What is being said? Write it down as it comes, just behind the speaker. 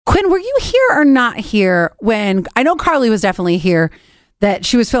Quinn, were you here or not here when, I know Carly was definitely here, that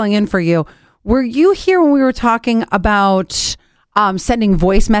she was filling in for you. Were you here when we were talking about sending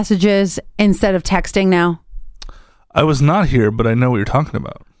voice messages instead of texting now? I was not here, but I know what you're talking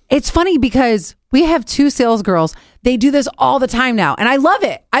about. It's funny because we have 2 sales girls. They do this all the time now, and I love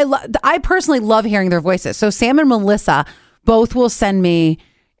it. I personally love hearing their voices. So Sam and Melissa both will send me,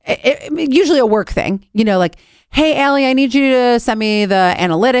 usually a work thing, like, hey, Allie, I need you to send me the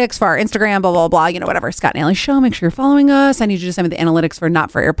analytics for our Instagram, blah, blah, blah, whatever. Scott and Allie Show, make sure you're following us. I need you to send me the analytics for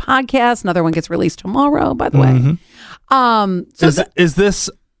Not For Air podcast. Another one gets released tomorrow, by the way. So is this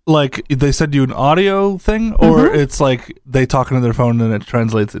like they send you an audio thing, or it's like they talk into their phone and it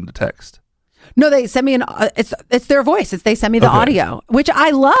translates into text? No, they send me it's their voice. They send me the audio, which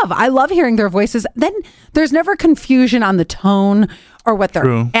I love. I love hearing their voices. Then there's never confusion on the tone or what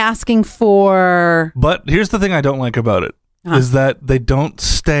they're asking for. But here's the thing I don't like about it is that they don't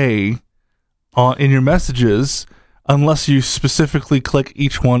stay in your messages unless you specifically click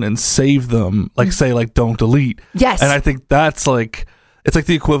each one and save them, like say like don't delete. Yes. And I think that's like, it's like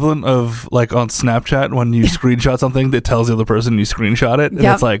the equivalent of like on Snapchat when you screenshot something that tells the other person you screenshot it. And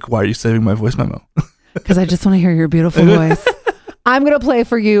it's like, why are you saving my voice memo? Because I just want to hear your beautiful voice. I'm going to play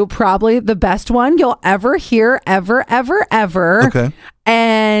for you probably the best one you'll ever hear, ever. Okay.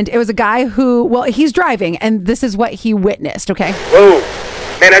 And it was a guy who, well, he's driving, and this is what he witnessed, okay? Whoa,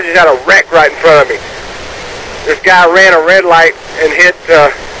 man, I just had a wreck right in front of me. This guy ran a red light and hit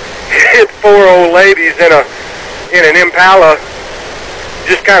 4 old ladies in an Impala.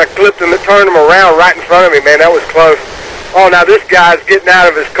 Just kind of clipped them and turned them around right in front of me, man. That was close. Oh, now this guy's getting out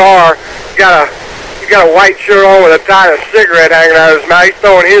of his car. He's got a white shirt on with a tiny cigarette hanging out of his mouth. He's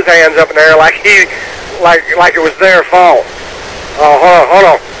throwing his hands up in the air like it was their fault. Oh, hold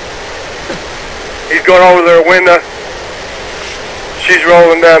on. He's going over to their window. She's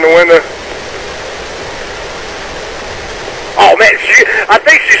rolling down the window. Oh man, I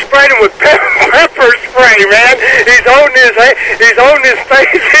think she sprayed him with pepper spray, man. He's holding his face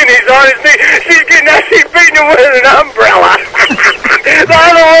and he's on his knee. She's beating him with an umbrella. The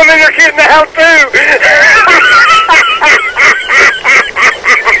other women are getting out too.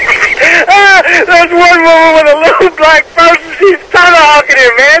 There's one woman with a little black purse. She's tomahawking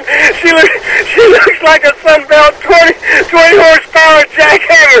him, man. She looks like a Sunbelt 20 horsepower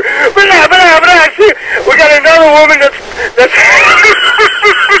jackhammer. We got another woman that's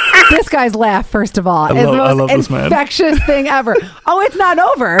This guy's laugh, first of all, is the most infectious thing ever. Oh, it's not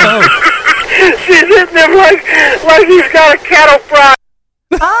over. Oh. She's hitting him like he's got a cattle prod.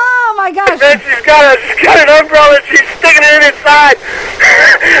 Oh my gosh! And then she's got an umbrella. And she's sticking it inside.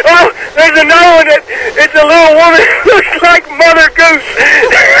 Oh, there's another one it's a little woman who looks like Mother Goose.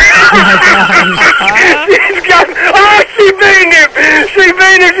 She beat him.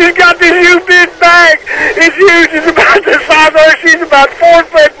 She's got this U-bit bag. It's huge. It's about the size of her. She's about 4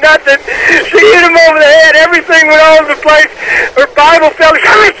 foot nothing. She hit him over the head. Everything went all over the place. Her Bible fell.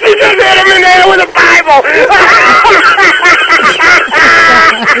 She just hit him in the head with a Bible.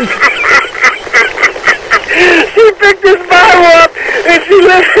 She picked this Bible up and she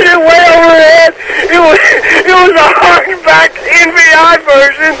lifted it way over her head. It was a hardback NVI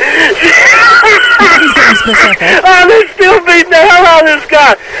version. He's getting specific. Oh, they're still beating the hell out of this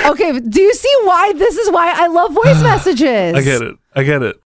guy. Okay, do you see why? This is why I love voice messages. I get it.